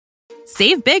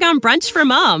Save big on brunch for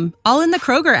mom, all in the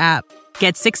Kroger app.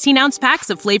 Get 16-ounce packs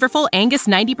of flavorful Angus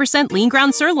 90% lean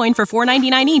ground sirloin for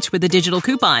 $4.99 each with a digital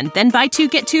coupon. Then buy 2,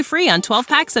 get 2 free on 12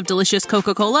 packs of delicious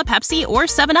Coca-Cola, Pepsi, or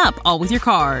 7-Up, all with your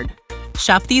card.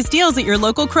 Shop these deals at your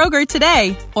local Kroger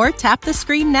today, or tap the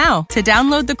screen now to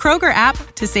download the Kroger app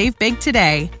to save big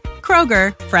today.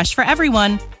 Kroger, fresh for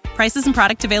everyone. Prices and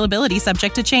product availability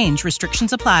subject to change.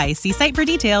 Restrictions apply. See site for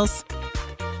details.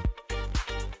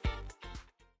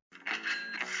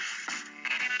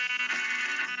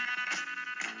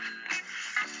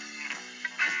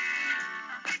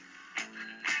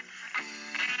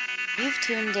 You've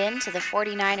tuned in to the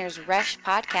 49ers Rush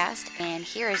podcast, and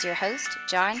here is your host,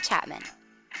 John Chapman.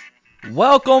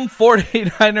 Welcome,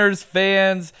 49ers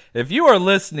fans. If you are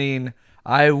listening,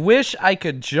 I wish I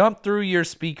could jump through your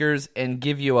speakers and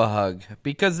give you a hug,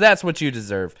 because that's what you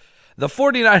deserve. The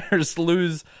 49ers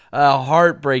lose a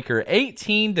heartbreaker,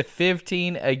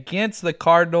 18-15 against the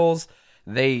Cardinals.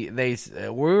 We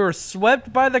were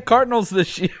swept by the Cardinals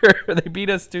this year. They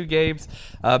beat us 2 games.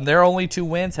 Their only 2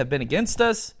 wins have been against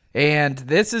us. And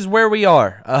this is where we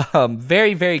are.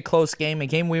 Very, very close game. A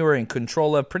game we were in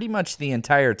control of pretty much the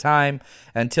entire time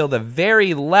until the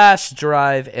very last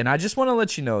drive. And I just want to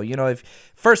let you know,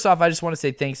 first off, I just want to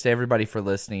say thanks to everybody for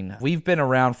listening. We've been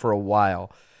around for a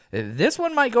while. This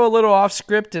one might go a little off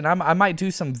script, and I might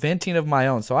do some venting of my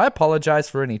own. So I apologize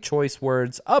for any choice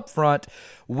words up front.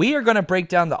 We are going to break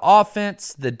down the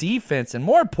offense, the defense, and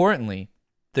more importantly,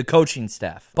 the coaching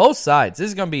staff. Both sides. This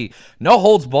is going to be no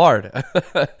holds barred.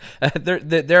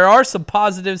 There are some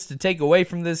positives to take away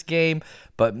from this game,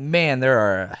 but man, there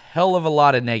are a hell of a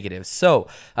lot of negatives. So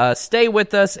stay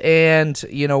with us, and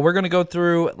we're going to go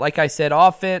through, like I said,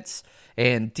 offense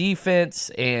and defense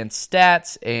and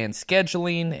stats and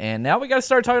scheduling, and now we got to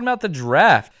start talking about the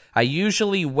draft. I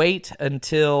usually wait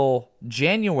until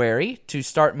January to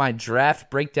start my draft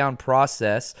breakdown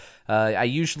process. I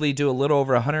usually do a little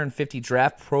over 150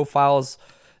 draft profiles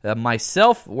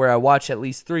myself, where I watch at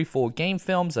least 3 full game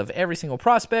films of every single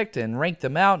prospect and rank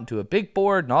them out into a big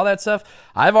board and all that stuff.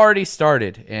 I've already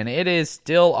started, and it is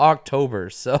still October,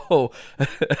 so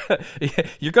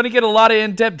you're going to get a lot of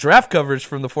in-depth draft coverage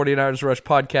from the 49ers Rush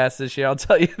podcast this year, I'll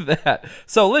tell you that.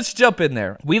 So let's jump in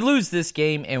there. We lose this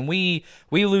game, and we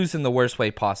lose in the worst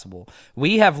way possible.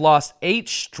 We have lost 8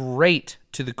 straight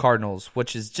to the Cardinals,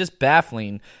 which is just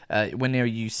baffling when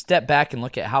you step back and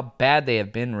look at how bad they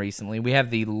have been recently. We have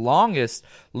the longest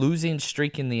losing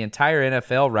streak in the entire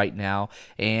NFL right now,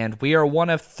 and we are one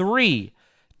of 3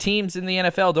 teams in the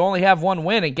NFL to only have 1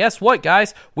 win. And guess what,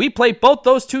 guys? We play both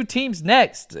those 2 teams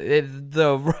next.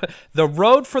 The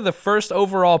road for the first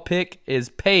overall pick is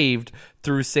paved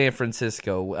through San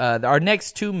Francisco. Our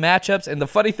next 2 matchups, and the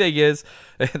funny thing is,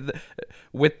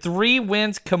 with 3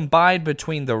 wins combined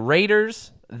between the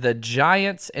Raiders, the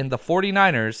Giants, and the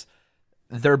 49ers,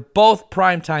 they're both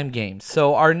primetime games.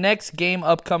 So our next game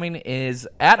upcoming is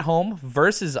at home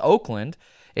versus Oakland,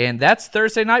 and that's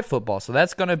Thursday Night Football. So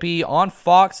that's going to be on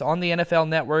Fox, on the NFL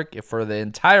Network for the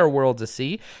entire world to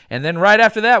see. And then right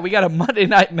after that, we got a Monday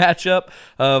night matchup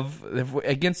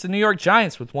against the New York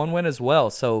Giants with 1 win as well.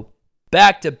 So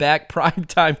back-to-back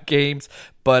primetime games,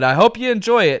 but I hope you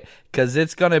enjoy it because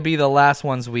it's going to be the last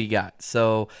ones we got.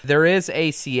 So there is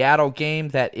a Seattle game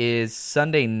that is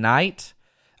Sunday night,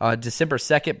 December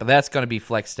 2nd, but that's going to be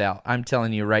flexed out. I'm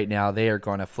telling you right now, they are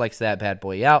going to flex that bad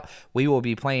boy out. We will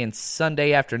be playing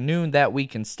Sunday afternoon that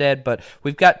week instead, but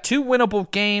we've got 2 winnable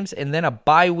games and then a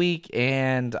bye week,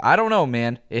 and I don't know,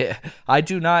 man. I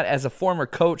do not, as a former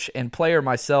coach and player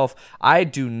myself, I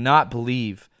do not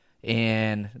believe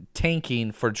in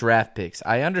tanking for draft picks.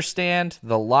 I understand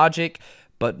the logic,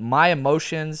 but my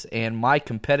emotions and my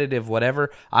competitive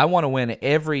whatever, I want to win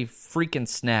every freaking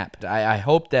snap. I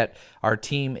hope that our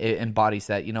team embodies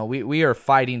that. We are a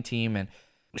fighting team, and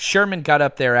Sherman got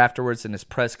up there afterwards in his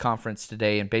press conference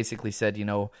today and basically said,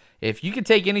 if you can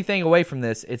take anything away from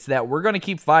this, it's that we're going to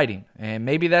keep fighting. And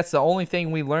maybe that's the only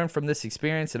thing we learned from this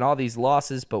experience and all these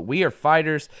losses, but we are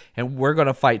fighters, and we're going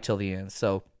to fight till the end.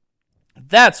 So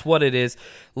that's what it is.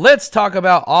 Let's talk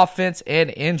about offense and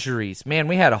injuries. Man,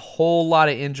 we had a whole lot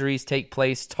of injuries take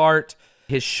place. Tart,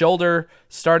 his shoulder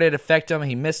started to affect him.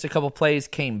 He missed a couple plays,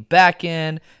 came back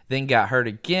in, then got hurt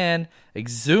again.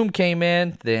 Exum came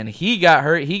in, then he got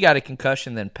hurt. He got a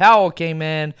concussion. Then Powell came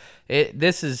in. If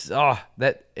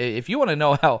you want to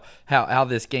know how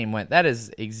this game went, that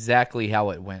is exactly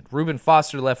how it went. Reuben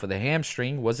Foster left with a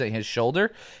hamstring, wasn't his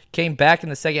shoulder. Came back in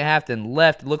the second half, then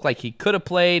left. It looked like he could have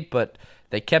played, but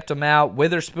they kept him out.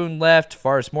 Witherspoon left.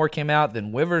 Forrest Moore came out.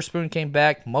 Then Witherspoon came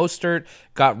back. Mostert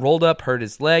got rolled up, hurt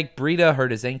his leg. Breida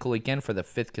hurt his ankle again for the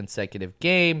 5th consecutive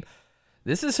game.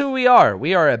 This is who we are.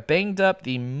 We are a banged up,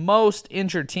 the most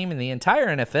injured team in the entire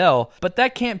NFL, but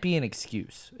that can't be an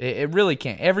excuse. It really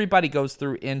can't. Everybody goes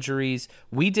through injuries.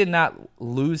 We did not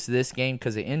lose this game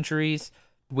because of injuries.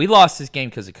 We lost this game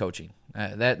because of coaching.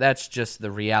 That's just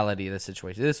the reality of the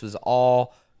situation. This was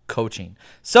all coaching.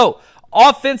 So,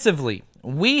 offensively,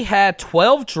 we had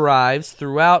 12 drives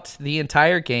throughout the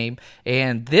entire game,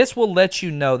 and this will let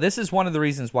you know this is one of the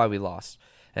reasons why we lost.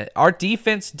 Our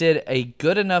defense did a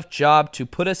good enough job to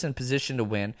put us in position to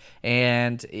win,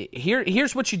 and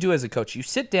here's what you do as a coach. You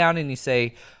sit down and you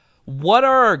say, what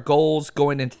are our goals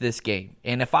going into this game?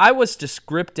 And if I was to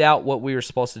script out what we were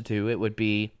supposed to do, it would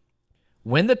be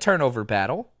win the turnover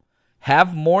battle,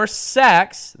 have more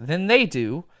sacks than they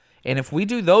do, and if we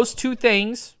do those two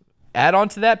things, add on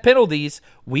to that penalties,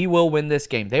 we will win this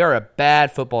game. They are a bad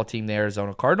football team, the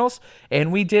Arizona Cardinals,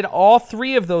 and we did all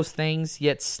three of those things,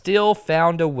 yet still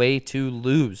found a way to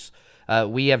lose.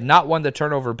 We have not won the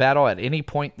turnover battle at any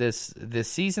point this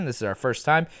season. This is our first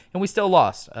time, and we still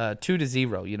lost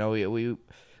 2-0. You know,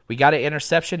 we got an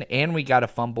interception and we got a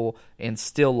fumble and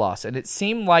still lost. And it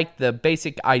seemed like the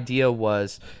basic idea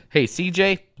was, hey,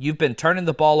 CJ, you've been turning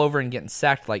the ball over and getting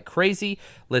sacked like crazy.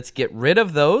 Let's get rid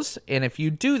of those. And if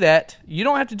you do that, you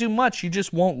don't have to do much. You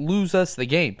just won't lose us the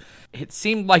game. It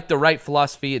seemed like the right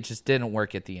philosophy. It just didn't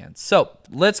work at the end. So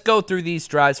let's go through these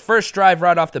drives. First drive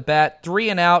right off the bat, 3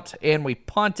 and out, and we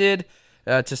punted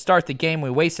to start the game.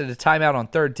 We wasted a timeout on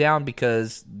third down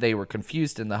because they were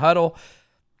confused in the huddle.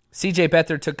 C.J.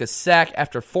 Beathard took a sack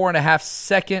after 4.5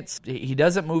 seconds. He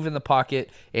doesn't move in the pocket,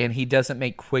 and he doesn't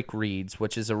make quick reads,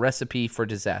 which is a recipe for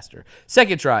disaster.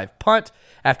 Second drive, punt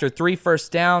after 3 first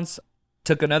downs.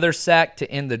 Took another sack to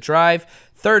end the drive.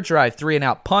 Third drive, 3 and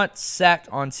out punt. Sack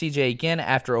on C.J. again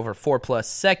after over 4+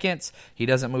 seconds. He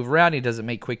doesn't move around. He doesn't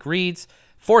make quick reads.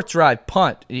 Fourth drive,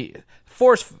 punt.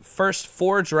 First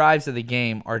 4 drives of the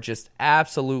game are just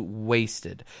absolute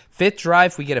wasted. Fifth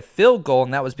drive, we get a field goal,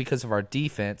 and that was because of our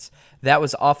defense. That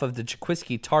was off of the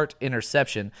Jaquiski Tartt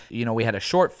interception. You know, we had a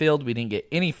short field. We didn't get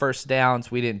any first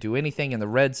downs. We didn't do anything in the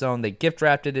red zone. They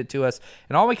gift-wrapped it to us,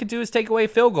 and all we could do is take away a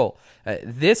field goal.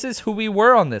 This is who we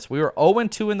were on this. We were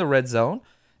 0-2 in the red zone,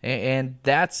 and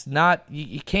that's not –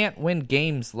 you can't win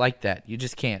games like that. You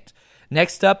just can't.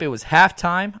 Next up, it was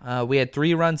halftime. We had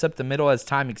 3 runs up the middle as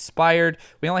time expired.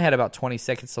 We only had about 20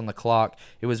 seconds on the clock.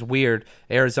 It was weird.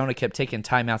 Arizona kept taking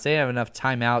timeouts. They didn't have enough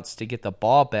timeouts to get the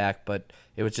ball back, but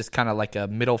it was just kind of like a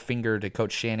middle finger to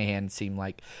Coach Shanahan, it seemed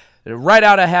like. Right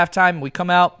out of halftime, we come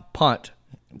out, punt.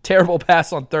 Terrible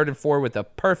pass on 3rd and 4 with a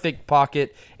perfect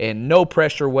pocket and no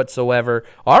pressure whatsoever.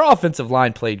 Our offensive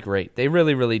line played great. They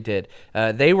really, really did.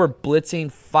 They were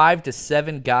blitzing 5 to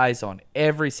 7 guys on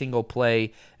every single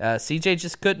play. CJ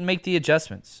just couldn't make the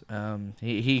adjustments.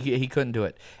 He couldn't do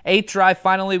it. 8th drive,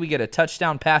 finally, we get a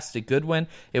touchdown pass to Goodwin.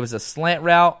 It was a slant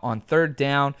route on 3rd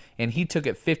down, and he took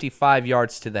it 55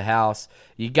 yards to the house.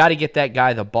 You got to get that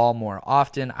guy the ball more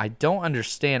often. I don't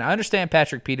understand. I understand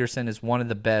Patrick Peterson is one of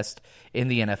the best in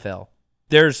the NFL.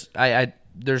 There's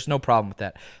no problem with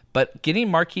that. But getting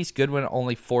Marquise Goodwin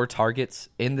only 4 targets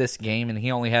in this game, and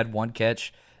he only had 1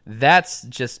 catch, that's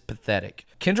just pathetic.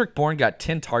 Kendrick Bourne got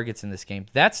 10 targets in this game.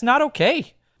 That's not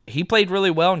okay. He played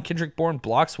really well, and Kendrick Bourne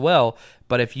blocks well.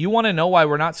 But if you want to know why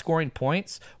we're not scoring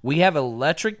points, we have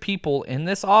electric people in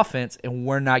this offense, and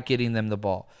we're not getting them the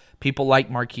ball. People like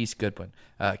Marquise Goodwin.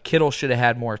 Kittle should have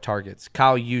had more targets.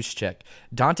 Kyle Juszczyk.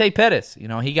 Dante Pettis,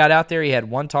 he got out there. He had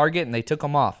 1 target, and they took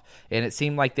him off. And it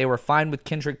seemed like they were fine with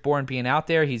Kendrick Bourne being out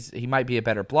there. He might be a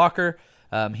better blocker.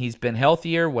 He's been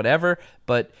healthier, whatever.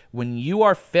 But when you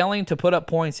are failing to put up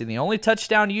points and the only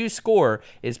touchdown you score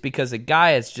is because a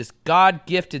guy has just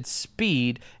God-gifted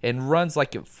speed and runs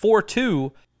like a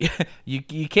 4.2,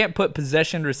 you can't put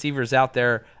possession receivers out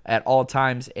there at all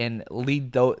times and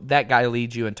that guy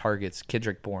leads you in targets,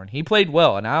 Kendrick Bourne. He played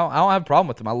well, and I don't have a problem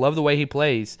with him. I love the way he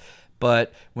plays.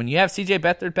 But when you have C.J.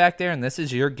 Beathard back there and this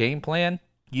is your game plan,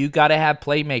 you got to have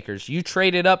playmakers. You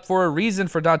traded up for a reason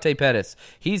for Dante Pettis.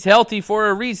 He's healthy for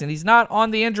a reason. He's not on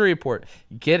the injury report.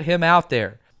 Get him out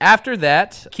there. After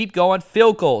that, keep going.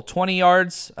 Field goal, 20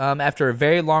 yards after a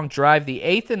very long drive. The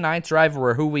 8th and 9th drive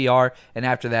were who we are, and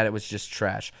after that it was just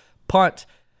trash. Punt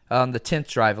on the 10th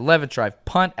drive, 11th drive.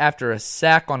 Punt after a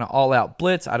sack on an all-out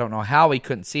blitz. I don't know how he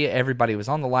couldn't see it. Everybody was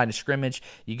on the line of scrimmage.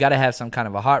 You got to have some kind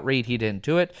of a hot read. He didn't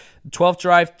do it. 12th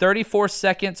drive, 34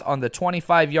 seconds on the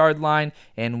 25-yard line,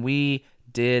 and we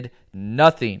did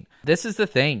nothing. This is the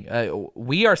thing.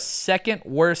 We are second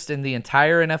worst in the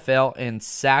entire NFL in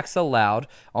sacks allowed,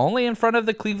 only in front of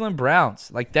the Cleveland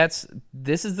Browns. Like, this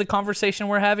is the conversation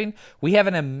we're having. We have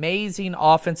an amazing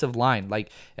offensive line. Like,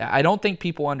 I don't think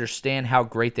people understand how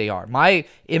great they are. My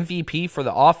MVP for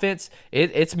the offense,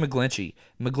 it's McGlinchey.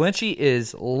 McGlinchey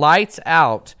is lights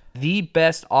out, the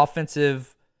best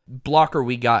offensive blocker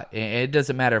we got. It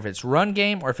doesn't matter if it's run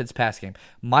game or if it's pass game.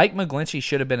 Mike McGlinchey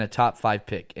should have been a top 5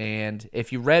 pick. And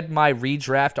if you read my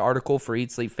redraft article for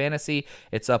Eat Sleep Fantasy,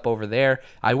 it's up over there.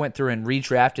 I went through and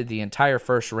redrafted the entire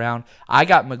first round. I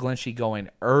got McGlinchey going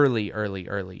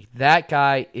early. That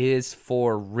guy is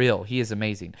for real. He is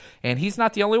amazing. And he's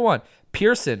not the only one.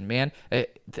 Pearson, man,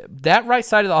 that right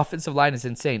side of the offensive line is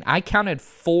insane. I counted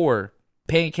 4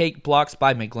 pancake blocks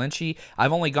by McGlinchey.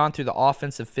 I've only gone through the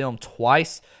offensive film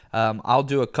twice. I'll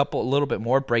do a little bit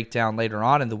more breakdown later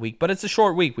on in the week, but it's a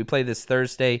short week. We play this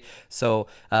Thursday, so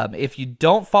if you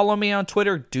don't follow me on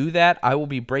Twitter, do that. I will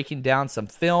be breaking down some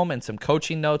film and some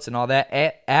coaching notes and all that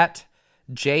at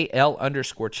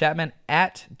JL_Chapman,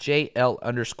 at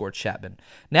JL_Chapman.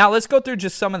 Now, let's go through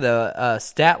just some of the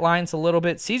stat lines a little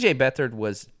bit. CJ Beathard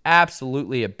was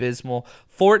absolutely abysmal.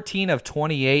 14 of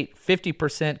 28,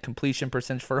 50% completion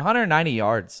percentage for 190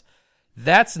 yards.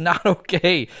 That's not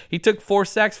okay. He took 4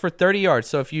 sacks for 30 yards.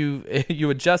 So if you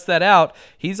adjust that out,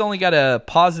 he's only got a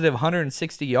positive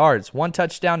 160 yards, 1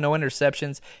 touchdown, no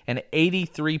interceptions, and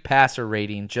 83 passer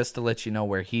rating, just to let you know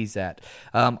where he's at.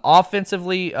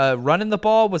 Offensively, running the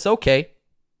ball was okay.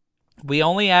 We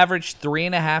only averaged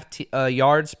 3.5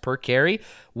 yards per carry,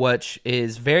 which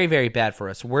is very, very bad for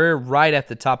us. We're right at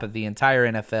the top of the entire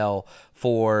NFL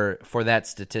for that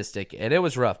statistic, and it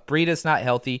was rough. Breida's not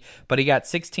healthy, but he got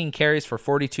 16 carries for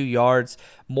 42 yards.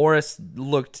 Morris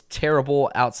looked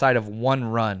terrible outside of 1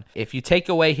 run. If you take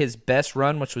away his best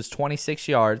run, which was 26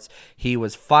 yards, he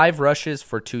was 5 rushes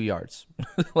for 2 yards.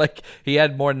 Like, he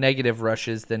had more negative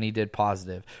rushes than he did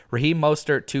positive. Raheem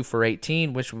Mostert, 2 for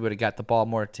 18. Wish we would have got the ball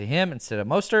more to him instead of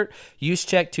Mostert.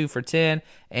 Juszczyk, 2 for 10.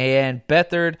 And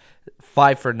Beathard,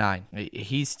 5 for 9.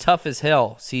 He's tough as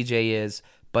hell, CJ is,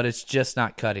 but it's just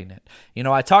not cutting it. You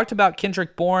know, I talked about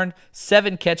Kendrick Bourne,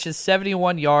 7 catches,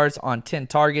 71 yards on 10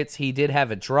 targets. He did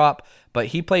have a drop, but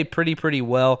he played pretty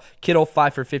well. Kittle,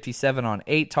 5 for 57 on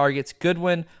 8 targets.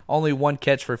 Goodwin, only 1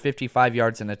 catch for 55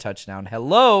 yards and a touchdown.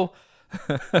 Hello?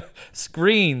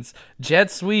 Screens, jet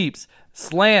sweeps,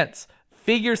 slants,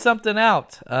 figure something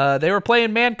out. They were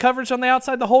playing man coverage on the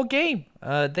outside the whole game.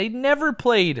 They never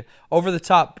played over the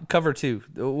top cover 2,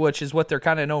 which is what they're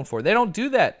kind of known for. They don't do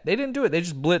that. They didn't do it. They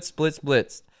just blitz.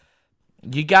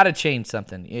 You got to change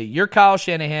something. You're Kyle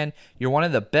Shanahan. You're one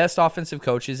of the best offensive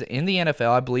coaches in the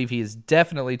NFL. I believe he is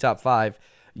definitely top 5.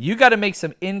 You got to make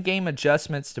some in-game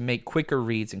adjustments to make quicker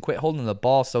reads and quit holding the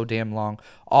ball so damn long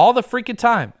all the freaking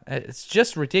time. It's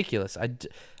just ridiculous. I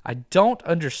don't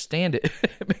understand it.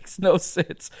 It makes no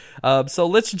sense. So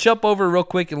let's jump over real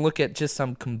quick and look at just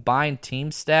some combined team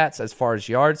stats as far as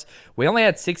yards. We only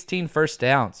had 16 first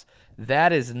downs.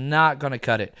 That is not going to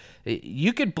cut it.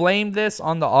 You could blame this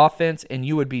on the offense, and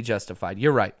you would be justified.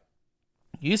 You're right.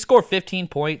 You score 15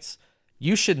 points,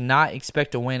 you should not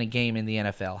expect to win a game in the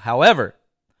NFL. However,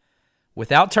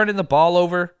 without turning the ball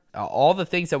over, all the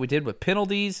things that we did with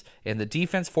penalties and the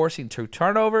defense forcing 2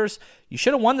 turnovers, you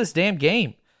should have won this damn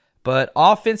game. But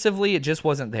offensively, it just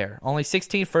wasn't there. Only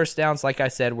 16 first downs. Like I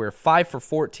said, we're 5 for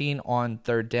 14 on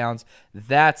third downs.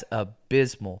 That's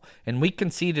abysmal. And we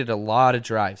conceded a lot of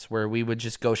drives where we would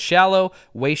just go shallow,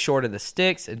 way short of the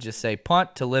sticks, and just say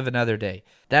punt to live another day.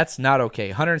 That's not okay.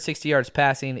 160 yards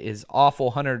passing is awful.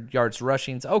 100 yards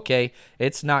rushing is okay.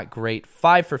 It's not great.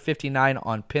 5 for 59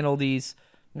 on penalties.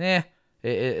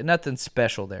 Nothing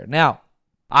special there. Now,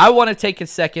 I want to take a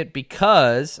second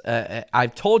because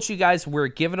I've told you guys we're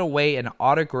giving away an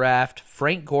autographed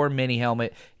Frank Gore mini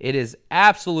helmet. It is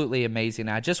absolutely amazing.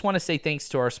 I just want to say thanks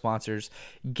to our sponsors,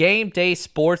 Game Day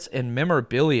Sports and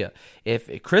Memorabilia.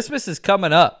 If Christmas is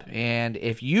coming up, and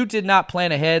if you did not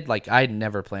plan ahead, like I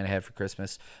never plan ahead for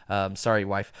Christmas, sorry,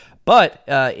 wife. But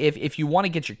if you want to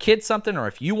get your kids something, or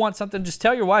if you want something, just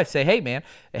tell your wife. Say, hey, man.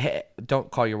 Hey,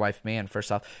 don't call your wife man,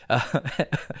 first off.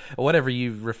 Whatever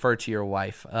you refer to your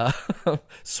wife.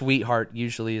 Sweetheart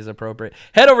usually is appropriate.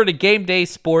 Head over to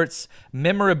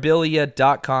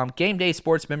GameDaySportsMemorabilia.com,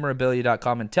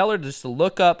 GameDaySportsMemorabilia.com, and tell her just to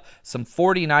look up some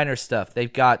 49er stuff.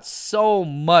 They've got so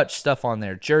much stuff on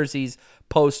there. Jerseys,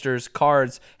 posters,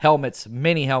 cards, helmets,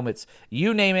 mini helmets,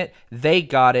 you name it, they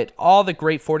got it. All the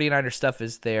great 49er stuff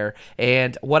is there.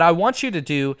 And what I want you to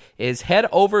do is head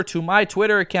over to my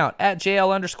Twitter account, at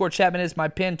JL_Chapman is my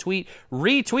pinned tweet.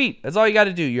 Retweet. That's all you got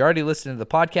to do. You're already listening to the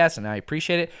podcast, and I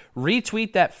appreciate it.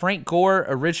 Retweet that Frank Gore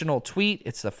original tweet.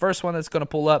 It's the first one that's going to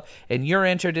pull up, and you're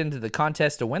entered into the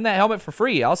contest to win that helmet for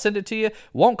free. I'll send it to you.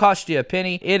 Won't cost you a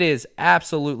penny. It is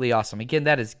absolutely awesome. Again,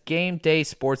 that is Game Day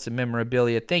Sports and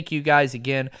Memorabilia. Thank you guys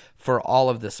again for all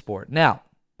of the support. Now,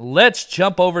 let's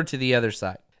jump over to the other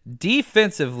side.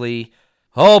 Defensively,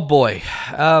 oh boy.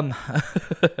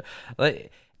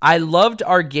 I loved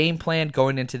our game plan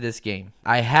going into this game.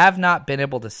 I have not been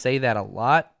able to say that a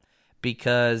lot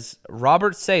because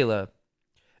Robert Saleh,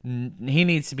 he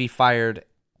needs to be fired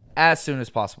as soon as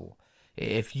possible.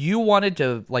 If you wanted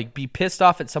to be pissed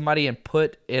off at somebody and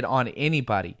put it on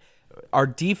anybody, our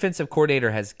defensive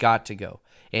coordinator has got to go.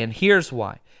 And here's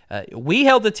why. We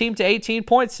held the team to 18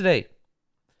 points today.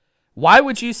 Why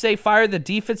would you say fire the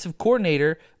defensive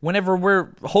coordinator whenever we're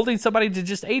holding somebody to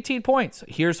just 18 points?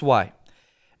 Here's why.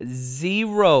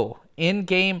 0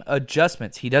 in-game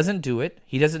adjustments. He doesn't do it.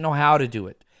 He doesn't know how to do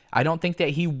it. I don't think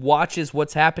that he watches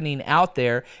what's happening out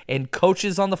there and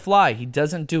coaches on the fly. He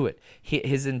doesn't do it.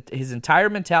 His entire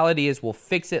mentality is we'll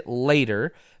fix it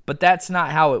later, but that's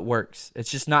not how it works. It's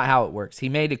just not how it works. He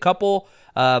made a couple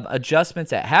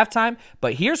adjustments at halftime,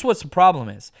 but here's what the problem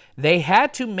is. They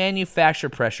had to manufacture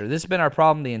pressure. This has been our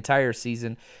problem the entire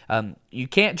season. You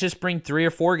can't just bring 3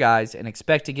 or 4 guys and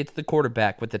expect to get to the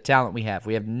quarterback with the talent we have.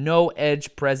 We have no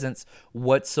edge presence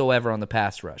whatsoever on the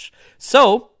pass rush.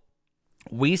 So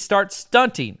we start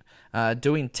stunting,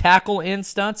 doing tackle in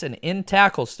stunts and in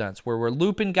tackle stunts where we're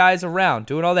looping guys around,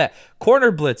 doing all that.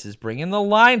 Corner blitzes, bringing the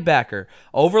linebacker,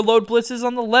 overload blitzes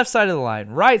on the left side of the line,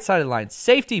 right side of the line,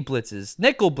 safety blitzes,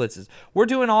 nickel blitzes. We're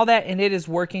doing all that, and it is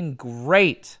working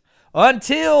great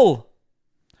until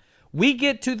we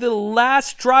get to the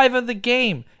last drive of the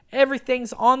game.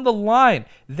 Everything's on the line.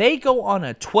 They go on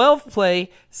a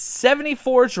 12-play,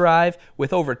 74 drive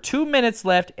with over 2 minutes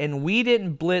left, and we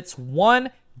didn't blitz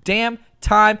one damn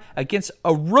time against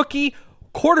a rookie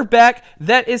quarterback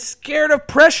that is scared of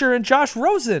pressure in Josh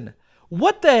Rosen.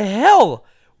 What the hell?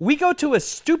 We go to a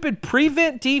stupid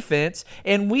prevent defense,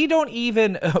 and we don't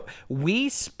even we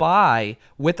spy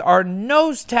with our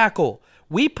nose tackle.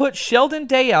 We put Sheldon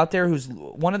Day out there, who's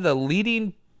one of the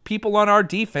leading people on our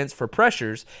defense for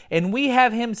pressures, and we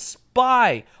have him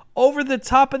spy over the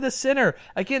top of the center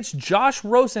against Josh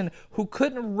Rosen, who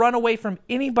couldn't run away from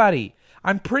anybody.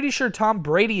 I'm pretty sure Tom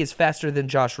Brady is faster than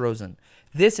Josh Rosen.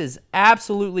 This is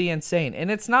absolutely insane.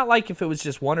 And it's not like if it was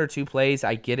just 1 or 2 plays,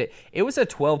 I get it. It was a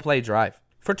 12-play drive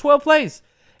for 12 plays.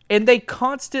 And they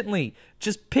constantly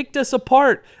just picked us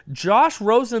apart. Josh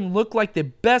Rosen looked like the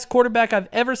best quarterback I've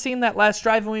ever seen that last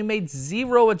drive, and we made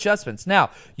 0 adjustments.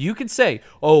 Now, you could say,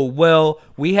 oh, well,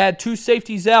 we had 2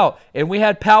 safeties out, and we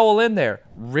had Powell in there.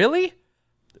 Really?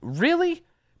 Really?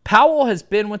 Powell has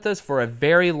been with us for a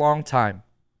very long time.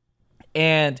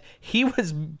 And he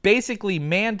was basically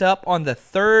manned up on the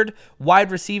 3rd wide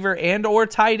receiver and or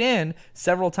tight end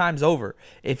several times over.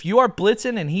 If you are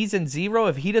blitzing and he's in 0,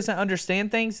 if he doesn't understand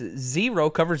things, 0,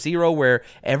 cover 0 where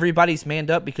everybody's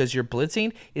manned up because you're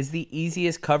blitzing is the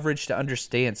easiest coverage to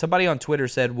understand. Somebody on Twitter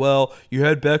said, well, you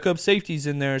had backup safeties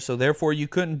in there, so therefore you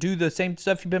couldn't do the same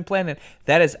stuff you've been planning.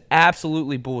 That is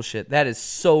absolutely bullshit. That is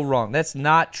so wrong. That's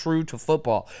not true to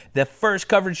football. The first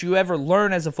coverage you ever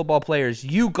learn as a football player is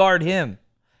you guard him.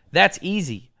 That's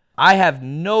easy. I have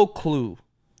no clue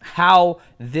how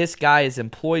this guy is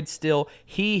employed still.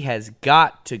 He has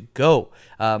got to go.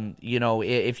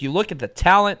 If you look at the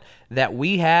talent that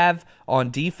we have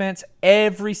on defense,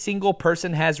 every single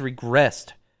person has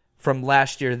regressed from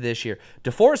last year to this year.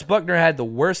 DeForest Buckner had the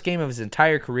worst game of his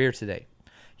entire career today.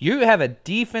 You have a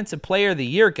defensive player of the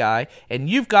year guy, and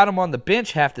you've got him on the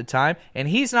bench half the time, and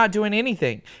he's not doing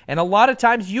anything. And a lot of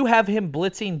times you have him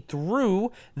blitzing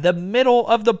through the middle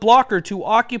of the blocker to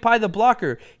occupy the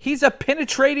blocker. He's a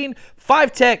penetrating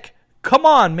 5-tech. Come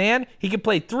on, man. He can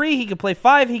play 3, he can play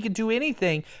 5, he can do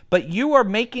anything, but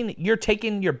you're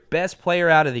taking your best player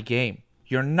out of the game.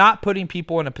 You're not putting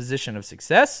people in a position of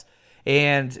success.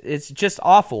 And it's just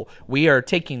awful. We are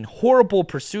taking horrible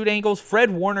pursuit angles.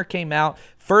 Fred Warner came out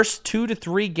first 2 to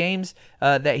 3 games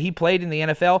that he played in the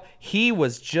NFL. He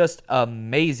was just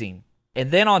amazing. And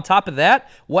then on top of that,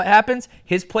 what happens?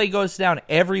 His play goes down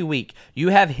every week. You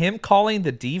have him calling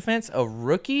the defense a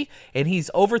rookie, and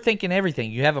he's overthinking everything.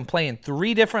 You have him playing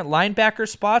 3 different linebacker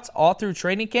spots all through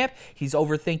training camp. He's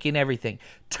overthinking everything.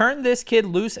 Turn this kid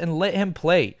loose and let him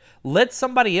play. Let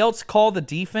somebody else call the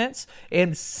defense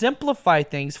and simplify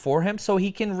things for him so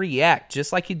he can react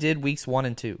just like he did weeks 1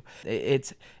 and 2.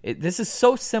 This is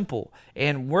so simple,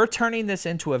 and we're turning this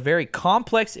into a very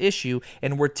complex issue,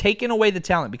 and we're taking away the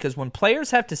talent because when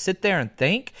players have to sit there and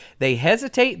think, they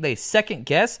hesitate, they second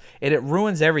guess, and it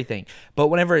ruins everything. But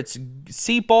whenever it's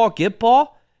see ball, get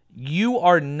ball, you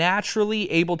are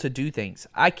naturally able to do things.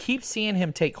 I keep seeing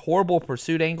him take horrible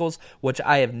pursuit angles, which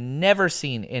I have never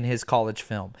seen in his college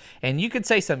film. And you could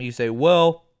say something, you say,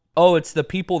 well, it's the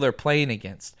people they're playing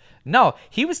against. No,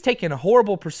 he was taking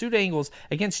horrible pursuit angles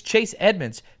against Chase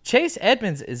Edmonds. Chase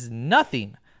Edmonds is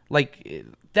nothing. Like,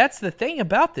 that's the thing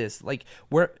about this. Like,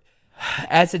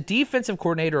 as a defensive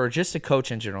coordinator or just a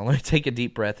coach in general, let me take a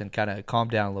deep breath and kind of calm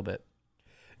down a little bit.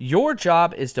 Your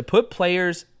job is to put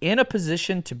players in a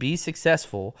position to be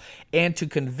successful and to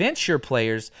convince your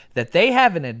players that they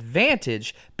have an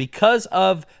advantage because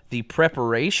of the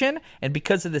preparation and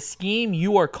because of the scheme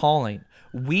you are calling.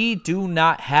 We do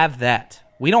not have that.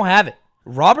 We don't have it.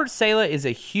 Robert Saleh is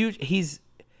he's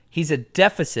a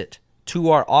deficit to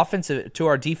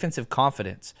our defensive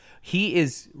confidence.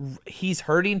 He's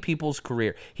hurting people's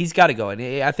career. He's got to go.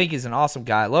 And I think he's an awesome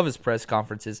guy. I love his press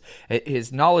conferences.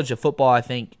 His knowledge of football, I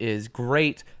think, is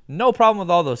great. No problem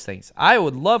with all those things. I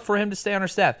would love for him to stay on our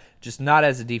staff, just not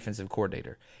as a defensive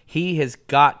coordinator. He has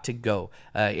got to go.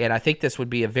 And I think this would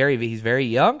be he's very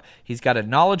young. He's got a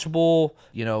knowledgeable,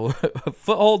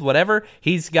 foothold, whatever.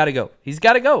 He's got to go. He's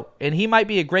got to go. And he might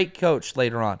be a great coach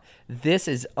later on. This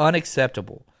is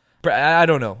unacceptable. I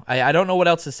don't know. I don't know what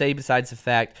else to say besides the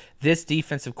fact this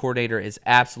defensive coordinator is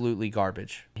absolutely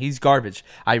garbage. He's garbage.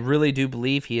 I really do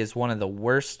believe he is one of the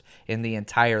worst in the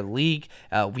entire league.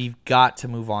 We've got to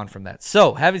move on from that.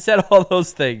 So, having said all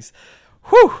those things,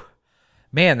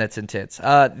 man, that's intense.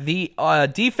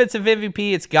 The defensive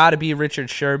MVP, it's got to be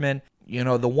Richard Sherman.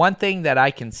 The one thing that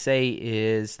I can say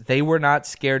is they were not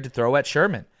scared to throw at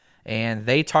Sherman. And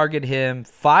they targeted him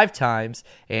 5 times,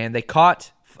 and they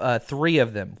caught 3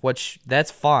 of them, which that's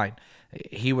fine.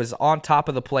 He was on top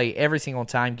of the play every single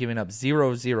time, giving up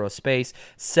 0 space,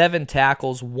 7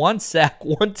 tackles, 1 sack,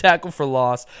 1 tackle for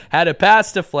loss, had a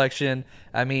pass deflection.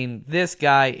 I mean, this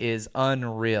guy is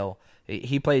unreal.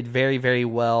 He played very, very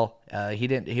well. He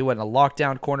wasn't a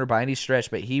lockdown corner by any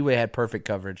stretch, but he had perfect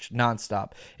coverage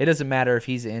nonstop. It doesn't matter if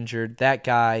he's injured. That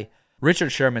guy,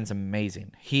 Richard Sherman's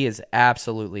amazing. He is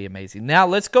absolutely amazing. Now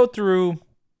let's go through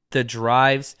the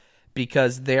drives,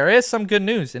 because there is some good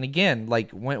news. And again,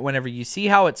 like whenever you see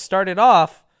how it started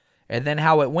off and then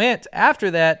how it went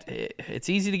after that, it's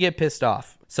easy to get pissed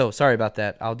off. So sorry about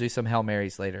that. I'll do some Hail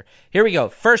Marys later. Here we go.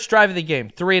 First drive of the game,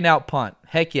 3-and-out punt.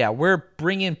 Heck yeah, we're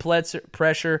bringing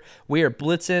pressure. We are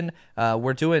blitzing.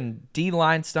 We're doing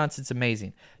D-line stunts. It's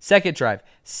amazing. Second drive,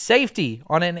 safety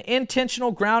on an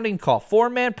intentional grounding call.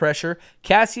 4-man pressure.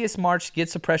 Cassius Marsh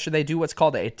gets the pressure. They do what's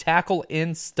called a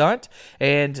tackle-in stunt,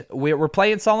 and we're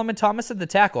playing Solomon Thomas at the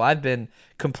tackle. I've been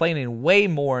complaining way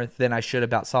more than I should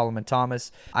about Solomon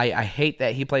Thomas. I hate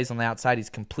that he plays on the outside. He's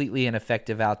completely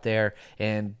ineffective out there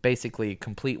and basically a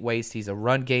complete waste. He's a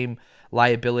run game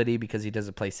liability because he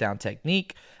doesn't play sound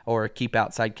technique or keep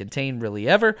outside contained really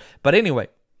ever. But anyway,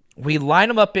 we line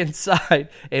them up inside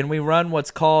and we run what's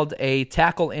called a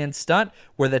tackle-in stunt,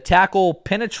 where the tackle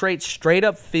penetrates straight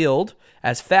up field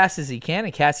as fast as he can,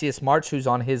 and Cassius Marsh, who's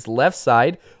on his left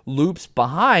side, loops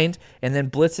behind and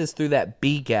then blitzes through that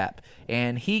B gap.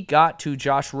 And he got to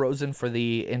Josh Rosen for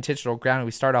the intentional grounding.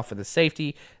 We start off with a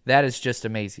safety. That is just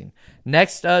amazing.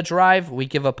 Next drive, we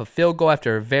give up a field goal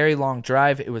after a very long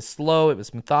drive. It was slow. It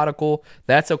was methodical.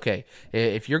 That's okay.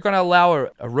 If you're going to allow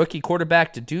a rookie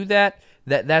quarterback to do that,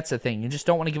 that's the thing. You just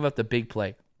don't want to give up the big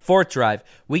play. Fourth drive,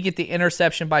 we get the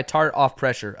interception by Tart off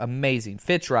pressure. Amazing.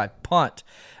 Fifth drive, punt.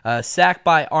 Sack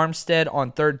by Armstead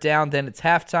on third down. Then it's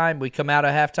halftime. We come out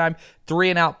of halftime.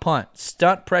 3-and-out punt.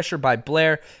 Stunt pressure by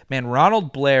Blair. Man,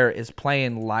 Ronald Blair is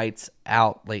playing lights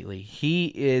out lately. He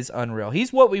is unreal.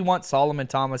 He's what we want Solomon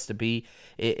Thomas to be.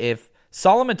 If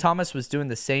Solomon Thomas was doing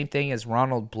the same thing as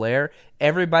Ronald Blair,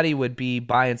 everybody would be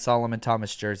buying Solomon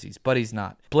Thomas jerseys, but he's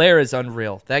not. Blair is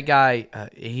unreal. That guy,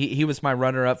 he was my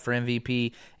runner-up for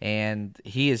MVP, and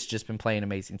he has just been playing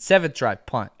amazing. 7th drive,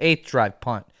 punt. 8th drive,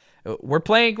 punt. We're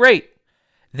playing great.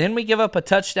 Then we give up a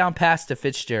touchdown pass to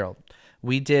Fitzgerald.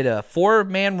 We did a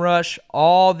 4-man rush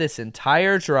all this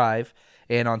entire drive,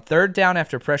 and on third down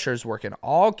after pressure is working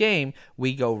all game,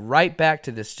 we go right back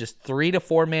to this just 3 to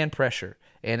 4-man pressure.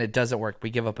 and it doesn't work. We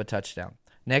give up a touchdown.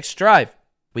 Next drive,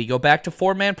 we go back to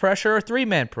 4-man pressure or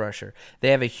 3-man pressure. They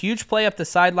have a huge play up the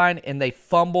sideline, and they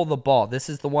fumble the ball. This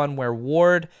is the one where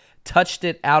Ward touched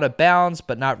it out of bounds,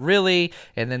 but not really,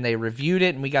 and then they reviewed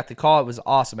it, and we got the call. It was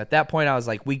awesome. At that point, I was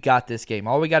like, we got this game.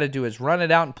 All we got to do is run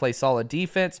it out and play solid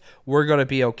defense. We're going to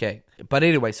be okay. But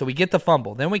anyway, so we get the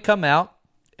fumble. Then we come out,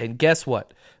 and guess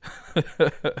what?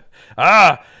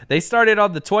 They started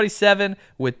on the 27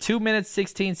 with 2 minutes,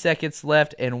 16 seconds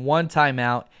left and 1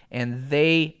 timeout, and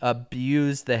they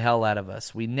abused the hell out of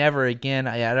us. We never again,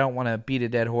 I don't want to beat a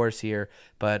dead horse here,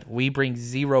 but we bring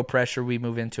zero pressure. We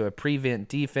move into a prevent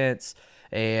defense,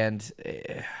 and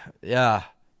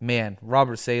man,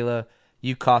 Robert Saleh,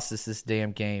 you cost us this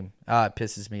damn game. It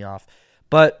pisses me off.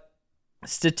 But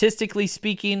statistically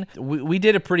speaking, we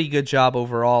did a pretty good job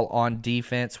overall on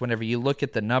defense. Whenever you look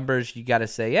at the numbers, you got to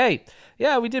say, hey,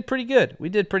 yeah, we did pretty good. We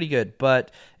did pretty good.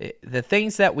 But the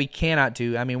things that we cannot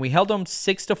do, I mean, we held them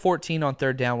 6-14 on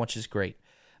third down, which is great.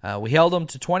 We held them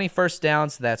to 20 first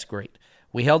downs. That's great.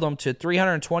 We held them to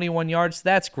 321 yards.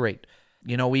 That's great.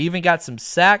 You know, we even got some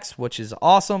sacks, which is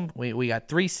awesome. We got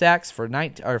 4 sacks for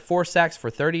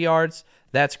 30 yards.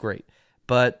 That's great.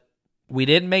 But we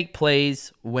didn't make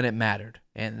plays when it mattered,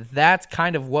 and that's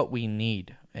kind of what we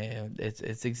need. And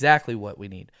it's exactly what we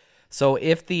need. So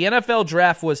if the NFL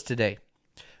draft was today,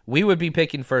 we would be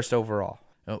picking first overall.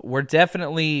 We're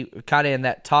definitely kind of in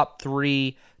that top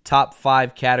 3, top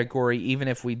 5 category, even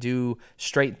if we do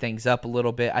straighten things up a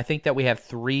little bit. I think that we have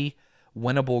 3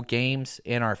 winnable games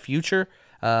in our future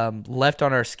left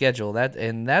on our schedule.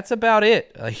 That's about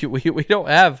it. We don't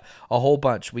have a whole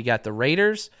bunch. We got the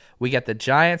Raiders, we got the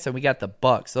Giants, and we got the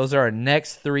Bucs. Those are our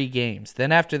next 3 games.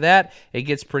 Then after that, it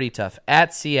gets pretty tough.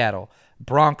 At Seattle,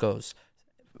 Broncos,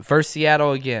 versus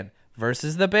Seattle again,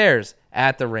 versus the Bears,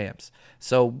 at the Rams.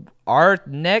 So our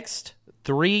next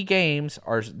 3 games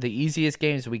are the easiest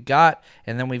games we got,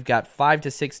 and then we've got 5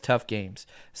 to 6 tough games.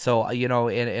 So, you know,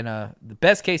 in the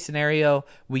best case scenario,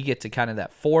 we get to kind of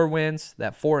that 4 wins,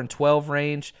 that 4-12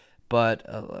 range.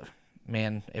 But,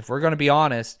 man, if we're going to be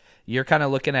honest, you're kind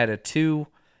of looking at a 2-14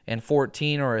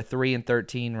 or a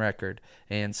 3-13 record.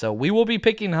 And so we will be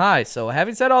picking high. So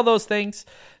having said all those things,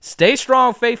 stay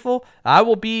strong, faithful. I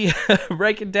will be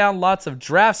breaking down lots of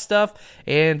draft stuff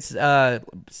and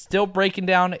still breaking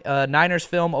down Niners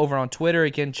film over on Twitter.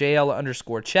 Again,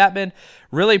 JL_Chapman.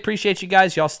 Really appreciate you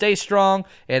guys. Y'all stay strong.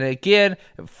 And again,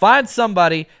 find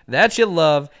somebody that you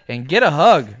love and get a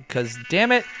hug, because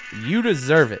damn it, you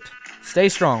deserve it. Stay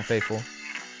strong, faithful.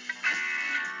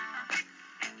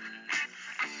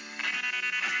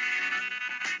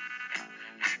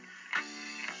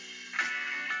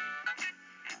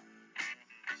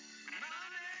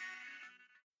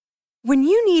 When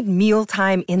you need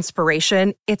mealtime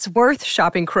inspiration, it's worth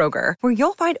shopping Kroger, where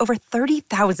you'll find over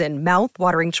 30,000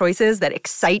 mouth-watering choices that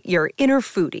excite your inner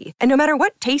foodie. And no matter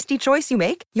what tasty choice you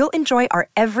make, you'll enjoy our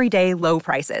everyday low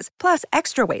prices, plus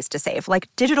extra ways to save, like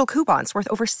digital coupons worth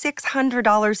over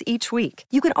 $600 each week.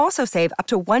 You can also save up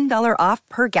to $1 off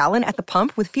per gallon at the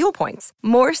pump with fuel points.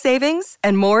 More savings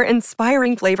and more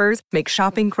inspiring flavors make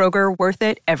shopping Kroger worth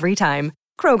it every time.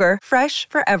 Kroger, fresh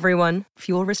for everyone.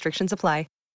 Fuel restrictions apply.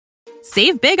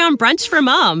 Save big on brunch for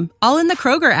mom, all in the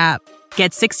Kroger app.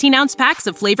 Get 16-ounce packs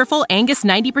of flavorful Angus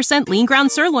 90% lean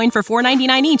ground sirloin for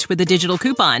 $4.99 each with a digital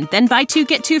coupon. Then buy 2,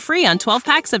 get 2 free on 12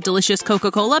 packs of delicious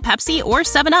Coca-Cola, Pepsi, or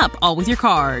 7-Up, all with your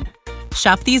card.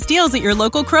 Shop these deals at your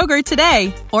local Kroger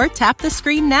today, or tap the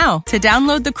screen now to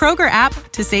download the Kroger app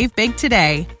to save big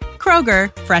today.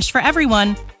 Kroger, fresh for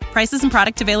everyone. Prices and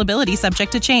product availability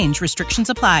subject to change. Restrictions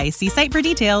apply. See site for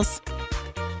details.